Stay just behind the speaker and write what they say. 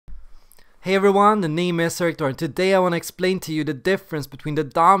Hey everyone, the name is Erik, and today I want to explain to you the difference between the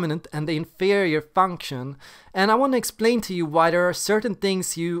dominant and the inferior function, and I want to explain to you why there are certain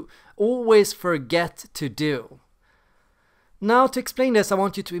things you always forget to do. Now, to explain this, I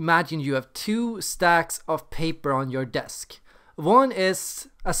want you to imagine you have two stacks of paper on your desk. One is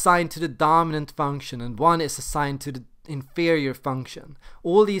assigned to the dominant function and one is assigned to the inferior function.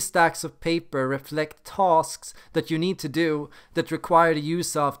 All these stacks of paper reflect tasks that you need to do that require the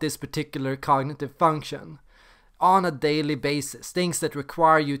use of this particular cognitive function on a daily basis. Things that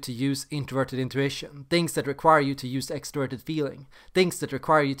require you to use introverted intuition, things that require you to use extroverted feeling, things that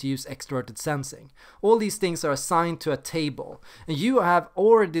require you to use extroverted sensing. All these things are assigned to a table, and you have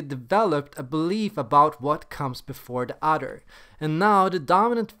already developed a belief about what comes before the other. And now the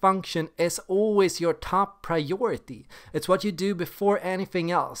dominant function is always your top priority. It's what you do before anything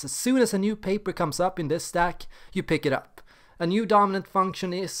else. As soon as a new paper comes up in this stack, you pick it up. A new dominant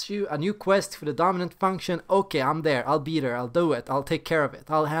function issue, a new quest for the dominant function, okay, I'm there, I'll be there, I'll do it, I'll take care of it,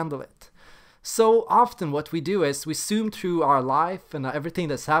 I'll handle it. So often what we do is we zoom through our life and everything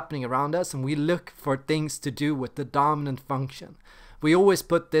that's happening around us and we look for things to do with the dominant function. We always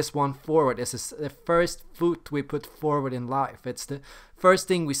put this one forward. This is the first foot we put forward in life. It's the first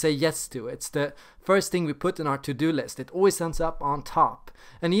thing we say yes to. It's the first thing we put in our to-do list. It always ends up on top.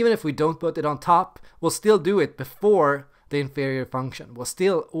 And even if we don't put it on top, we'll still do it before the inferior function. We'll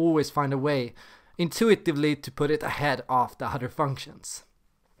still always find a way intuitively to put it ahead of the other functions.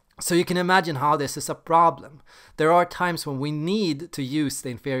 So you can imagine how this is a problem. There are times when we need to use the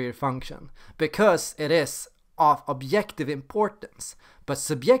inferior function because it is of objective importance, but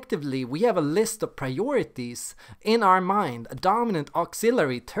subjectively we have a list of priorities in our mind, a dominant,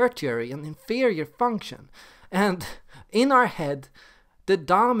 auxiliary, tertiary, and inferior function. And in our head, the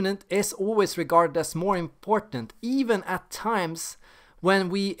dominant is always regarded as more important, even at times when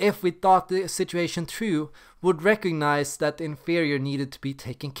we, if we thought the situation through, would recognize that the inferior needed to be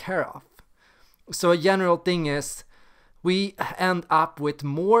taken care of. So a general thing is, we end up with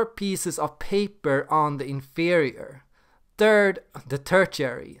more pieces of paper on the inferior. Third, the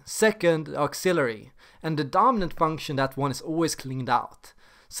tertiary. Second, the auxiliary. And the dominant function, that one is always cleaned out.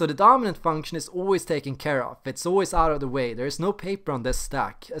 So the dominant function is always taken care of. It's always out of the way. There is no paper on this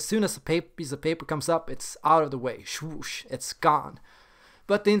stack. As soon as a piece of paper comes up, it's out of the way. Swoosh, it's gone.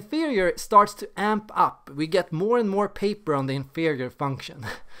 But the inferior starts to amp up. We get more and more paper on the inferior function.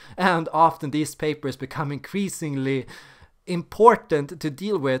 And often these papers become increasingly important to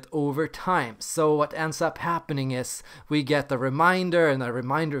deal with over time. So what ends up happening is we get a reminder and a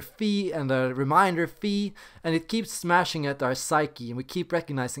reminder fee and a reminder fee, and it keeps smashing at our psyche, and we keep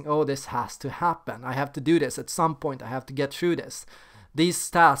recognizing, oh, this has to happen. I have to do this at some point. I have to get through this. These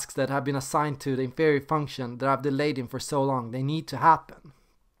tasks that have been assigned to the inferior function that I've delayed in for so long, they need to happen.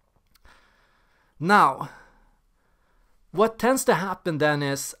 Now, what tends to happen then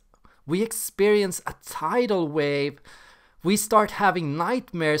is we experience a tidal wave. We start having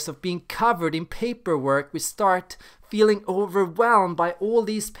nightmares of being covered in paperwork. We start feeling overwhelmed by all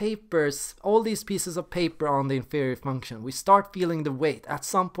these papers, all these pieces of paper on the inferior function. We start feeling the weight. At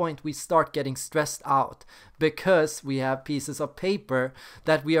some point, we start getting stressed out because we have pieces of paper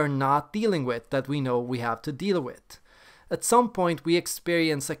that we are not dealing with, that we know we have to deal with. At some point, we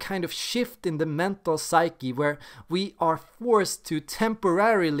experience a kind of shift in the mental psyche where we are forced to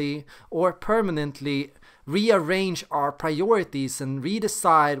temporarily or permanently rearrange our priorities and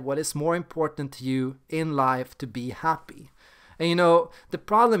redecide what is more important to you in life to be happy. And you know, the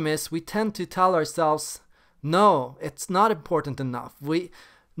problem is we tend to tell ourselves, no, it's not important enough. We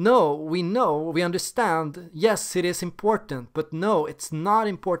know, we understand, yes, it is important, but no, it's not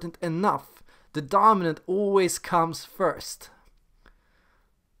important enough. The dominant always comes first.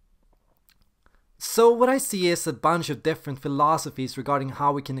 So what I see is a bunch of different philosophies regarding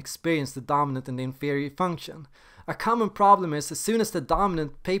how we can experience the dominant and the inferior function. A common problem is as soon as the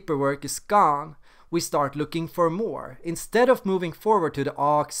dominant paperwork is gone, we start looking for more. Instead of moving forward to the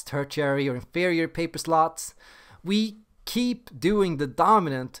aux, tertiary, or inferior paper slots, we keep doing the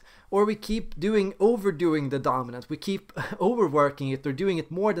dominant, or we keep overdoing the dominant. We keep overworking it or doing it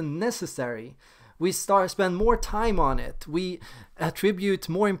more than necessary. We spend more time on it. We attribute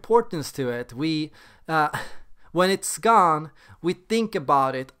more importance to it. When it's gone, we think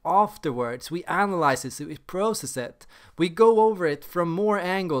about it afterwards. We analyze it, we process it. We go over it from more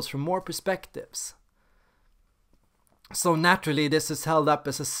angles, from more perspectives. So naturally, this is held up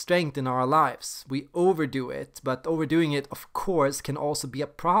as a strength in our lives. We overdo it, but overdoing it, of course, can also be a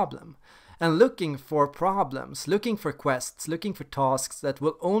problem. And looking for problems, looking for quests, looking for tasks that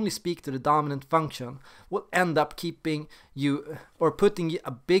will only speak to the dominant function will end up keeping you or putting a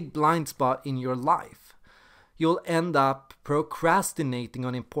big blind spot in your life. You'll end up procrastinating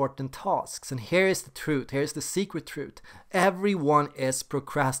on important tasks. And here is the truth, here's the secret truth. Everyone is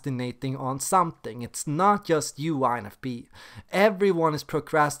procrastinating on something. It's not just you, INFP. Everyone is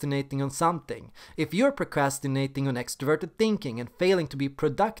procrastinating on something. If you're procrastinating on extroverted thinking and failing to be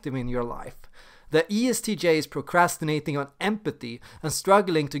productive in your life, the ESTJ is procrastinating on empathy and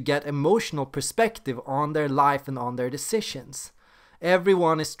struggling to get emotional perspective on their life and on their decisions.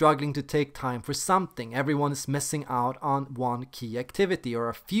 Everyone is struggling to take time for something. Everyone is missing out on one key activity or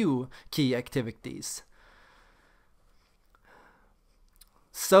a few key activities.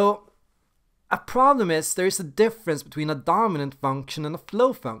 So, a problem is there is a difference between a dominant function and a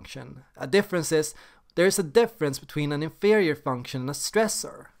flow function. There is a difference between an inferior function and a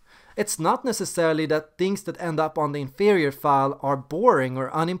stressor. It's not necessarily that things that end up on the inferior file are boring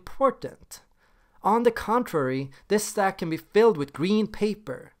or unimportant. On the contrary, this stack can be filled with green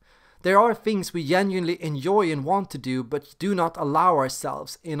paper. There are things we genuinely enjoy and want to do but do not allow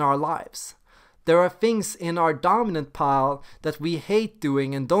ourselves in our lives. There are things in our dominant pile that we hate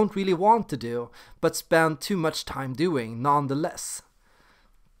doing and don't really want to do, but spend too much time doing nonetheless.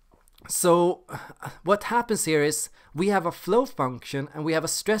 So what happens here is we have a flow function and we have a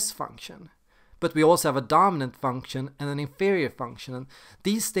stress function. But we also have a dominant function and an inferior function. And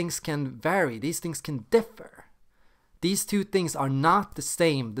these things can vary, these things can differ. These two things are not the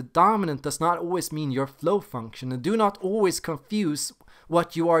same. The dominant does not always mean your flow function. And do not always confuse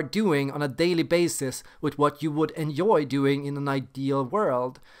what you are doing on a daily basis with what you would enjoy doing in an ideal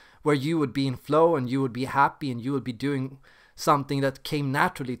world, where you would be in flow and you would be happy and you would be doing something that came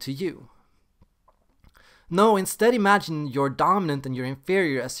naturally to you. No, instead imagine your dominant and your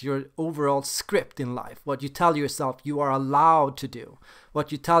inferior as your overall script in life. What you tell yourself you are allowed to do.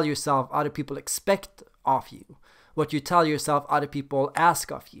 What you tell yourself other people expect of you. What you tell yourself other people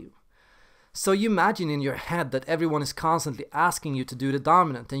ask of you. So you imagine in your head that everyone is constantly asking you to do the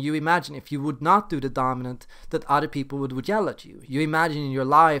dominant. And you imagine if you would not do the dominant that other people would yell at you. You imagine in your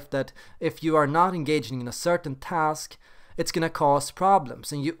life that if you are not engaging in a certain task, it's going to cause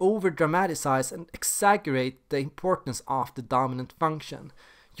problems, and you over-dramatize and exaggerate the importance of the dominant function.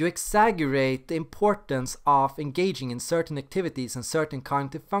 You exaggerate the importance of engaging in certain activities and certain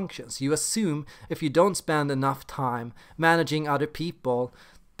cognitive functions. You assume if you don't spend enough time managing other people,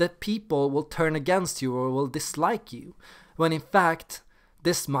 that people will turn against you or will dislike you, when in fact,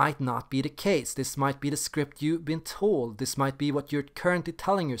 this might not be the case. This might be the script you've been told. This might be what you're currently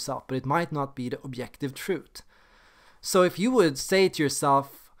telling yourself, but it might not be the objective truth. So if you would say to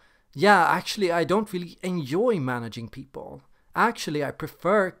yourself, yeah, actually I don't really enjoy managing people. Actually I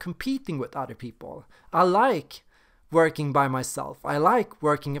prefer competing with other people. I like working by myself. I like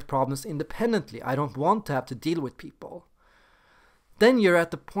working at problems independently. I don't want to have to deal with people. Then you're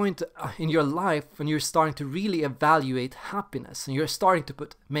at the point in your life when you're starting to really evaluate happiness, and you're starting to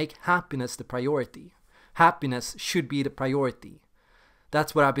make happiness the priority. Happiness should be the priority.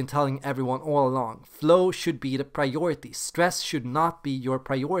 That's what I've been telling everyone all along. Flow should be the priority. Stress should not be your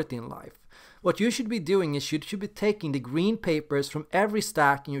priority in life. What you should be doing is you should be taking the green papers from every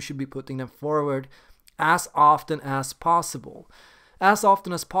stack and you should be putting them forward as often as possible. As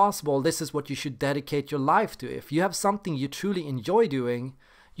often as possible, this is what you should dedicate your life to. If you have something you truly enjoy doing,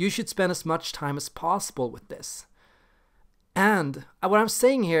 you should spend as much time as possible with this. And what I'm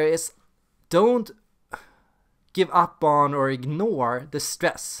saying here is don't give up on or ignore the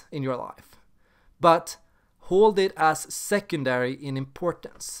stress in your life, but hold it as secondary in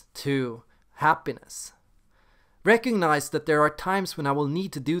importance to happiness. Recognize that there are times when I will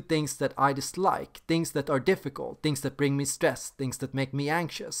need to do things that I dislike, things that are difficult, things that bring me stress, things that make me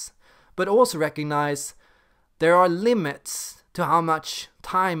anxious. But also recognize there are limits to how much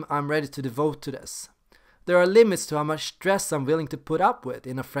time I'm ready to devote to this. There are limits to how much stress I'm willing to put up with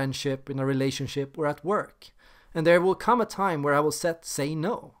in a friendship, in a relationship, or at work. And there will come a time where I will say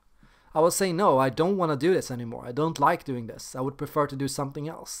no. I will say no, I don't want to do this anymore. I don't like doing this. I would prefer to do something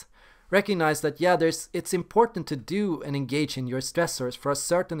else. Recognize that, yeah, it's important to do and engage in your stressors for a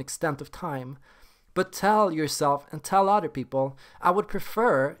certain extent of time. But tell yourself and tell other people, I would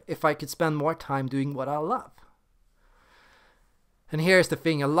prefer if I could spend more time doing what I love. And here's the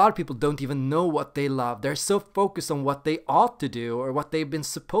thing, a lot of people don't even know what they love. They're so focused on what they ought to do or what they've been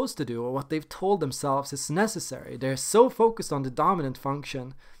supposed to do or what they've told themselves is necessary. They're so focused on the dominant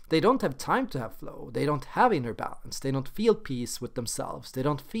function, they don't have time to have flow. They don't have inner balance. They don't feel peace with themselves. They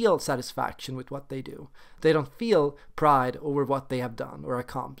don't feel satisfaction with what they do. They don't feel pride over what they have done or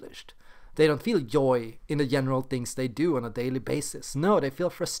accomplished. They don't feel joy in the general things they do on a daily basis. No, they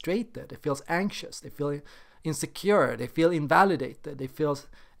feel frustrated, they feel anxious, they feel insecure, they feel invalidated, they feel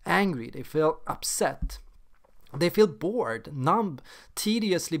angry, they feel upset. They feel bored, numb,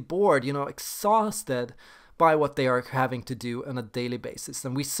 tediously bored, exhausted by what they are having to do on a daily basis.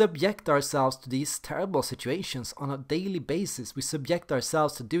 And we subject ourselves to these terrible situations on a daily basis. We subject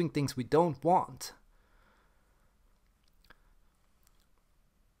ourselves to doing things we don't want.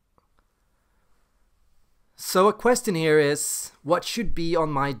 So a question here is, what should be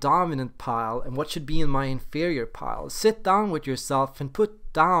on my dominant pile and what should be in my inferior pile? Sit down with yourself and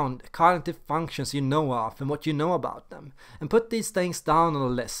put down cognitive functions you know of and what you know about them. And put these things down on a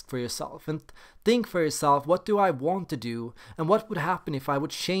list for yourself. And think for yourself, what do I want to do? And what would happen if I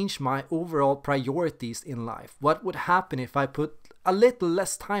would change my overall priorities in life? What would happen if I put a little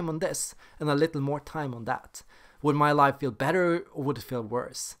less time on this and a little more time on that? Would my life feel better or would it feel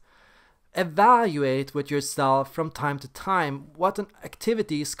worse? Evaluate with yourself from time to time what an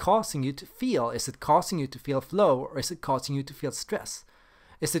activity is causing you to feel. Is it causing you to feel flow, or is it causing you to feel stress?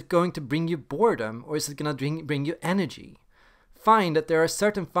 Is it going to bring you boredom, or is it going to bring you energy? Find that there are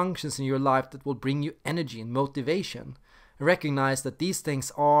certain functions in your life that will bring you energy and motivation. Recognize that these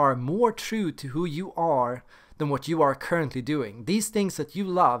things are more true to who you are than what you are currently doing. These things that you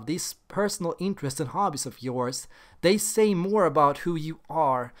love, these personal interests and hobbies of yours, they say more about who you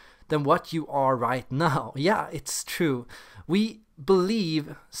are than what you are right now. Yeah, it's true. We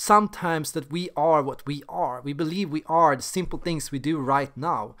believe sometimes that we are what we are. We believe we are the simple things we do right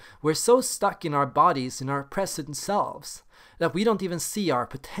now. We're so stuck in our bodies, in our present selves, that we don't even see our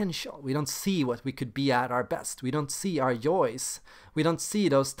potential. We don't see what we could be at our best. We don't see our joys. We don't see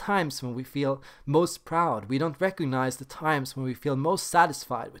those times when we feel most proud. We don't recognize the times when we feel most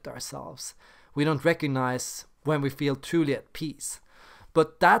satisfied with ourselves. We don't recognize when we feel truly at peace.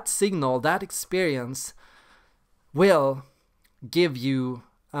 But that signal, that experience will give you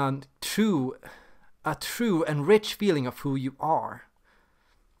a true and rich feeling of who you are.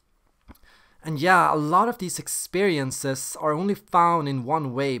 And yeah, a lot of these experiences are only found in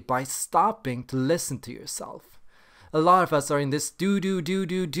one way, by stopping to listen to yourself. A lot of us are in this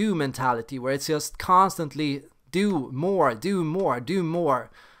do mentality, where it's just constantly do more.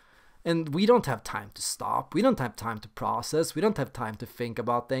 And we don't have time to stop. We don't have time to process. We don't have time to think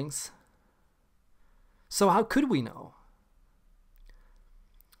about things. So how could we know?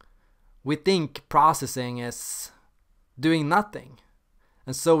 We think processing is doing nothing.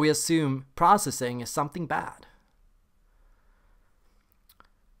 And so we assume processing is something bad.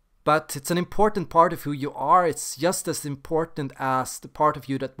 But it's an important part of who you are. It's just as important as the part of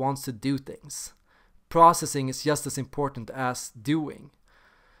you that wants to do things. Processing is just as important as doing.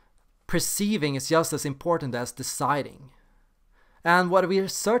 Perceiving is just as important as deciding. And what we are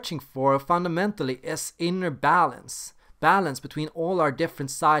searching for fundamentally is inner balance. Balance between all our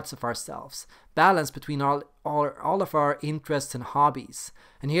different sides of ourselves. Balance between all of our interests and hobbies.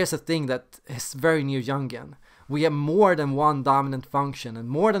 And here's the thing that is very Neil Jungian. We have more than one dominant function and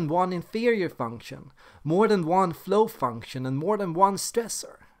more than one inferior function. More than one flow function and more than one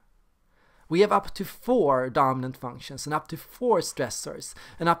stressor. We have up to 4 dominant functions and up to 4 stressors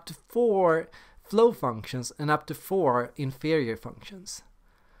and up to 4 flow functions and up to 4 inferior functions.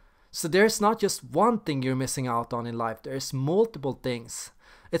 So there's not just one thing you're missing out on in life, there's multiple things.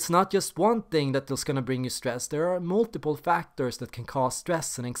 It's not just one thing that's going to bring you stress, there are multiple factors that can cause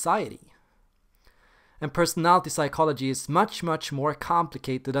stress and anxiety. And personality psychology is much more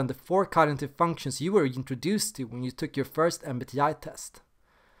complicated than the 4 cognitive functions you were introduced to when you took your first MBTI test.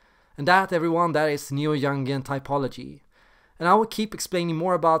 And that, everyone, that is Neo-Jungian typology. And I will keep explaining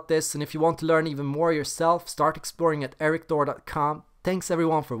more about this, and if you want to learn even more yourself, start exploring at erikthor.com. Thanks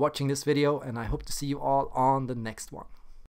everyone for watching this video, and I hope to see you all on the next one.